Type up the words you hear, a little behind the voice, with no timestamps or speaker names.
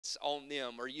on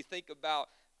them. Or you think about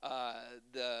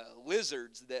the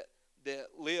lizards that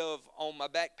live on my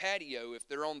back patio. If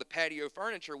they're on the patio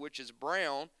furniture, which is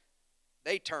brown,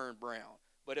 they turn brown.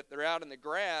 But if they're out in the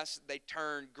grass, they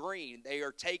turn green. They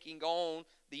are taking on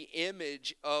the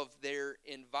image of their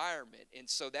environment. And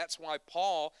so that's why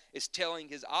Paul is telling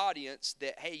his audience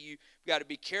that, hey, you've got to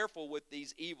be careful with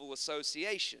these evil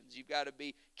associations. You've got to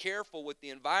be careful with the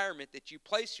environment that you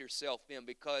place yourself in,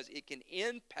 because it can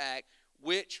impact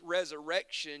which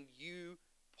resurrection you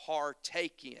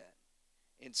partake in.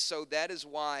 And so that is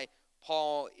why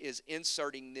Paul is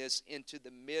inserting this into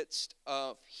the midst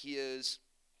of his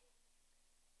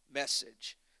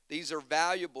message. These are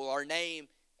valuable. Our name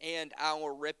and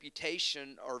our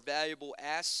reputation are valuable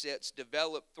assets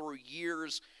developed through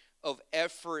years of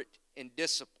effort and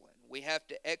discipline. We have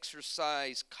to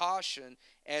exercise caution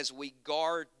as we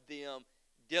guard them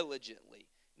diligently.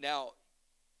 Now,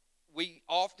 we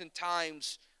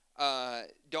oftentimes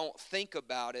don't think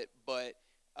about it, but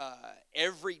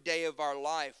every day of our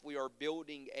life we are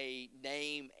building a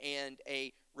name and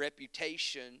a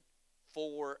reputation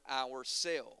for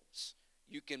ourselves.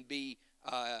 You can be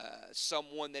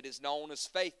someone that is known as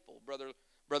faithful.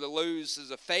 Brother Luz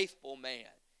is a faithful man.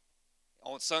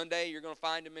 On Sunday, you're going to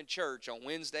find him in church. On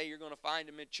Wednesday, you're going to find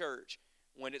him in church.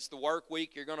 When it's the work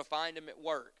week, you're going to find him at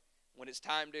work. When it's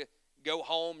time to go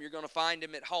home, you're going to find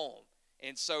him at home.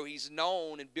 And so he's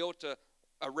known and built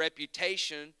a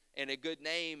reputation and a good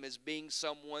name as being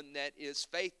someone that is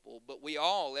faithful. But we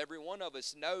all, every one of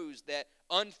us, knows that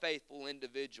unfaithful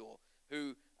individual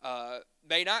who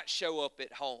may not show up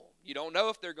at home. You don't know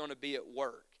if they're going to be at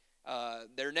work.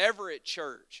 They're never at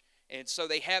church. And so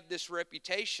they have this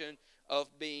reputation of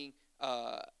being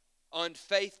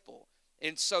unfaithful.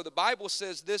 And so the Bible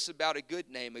says this about a good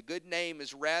name. A good name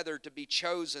is rather to be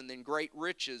chosen than great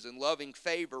riches and loving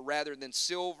favor rather than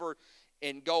silver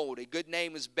and gold. A good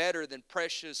name is better than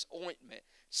precious ointment.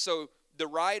 So the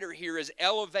writer here is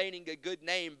elevating a good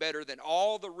name better than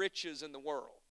all the riches in the world.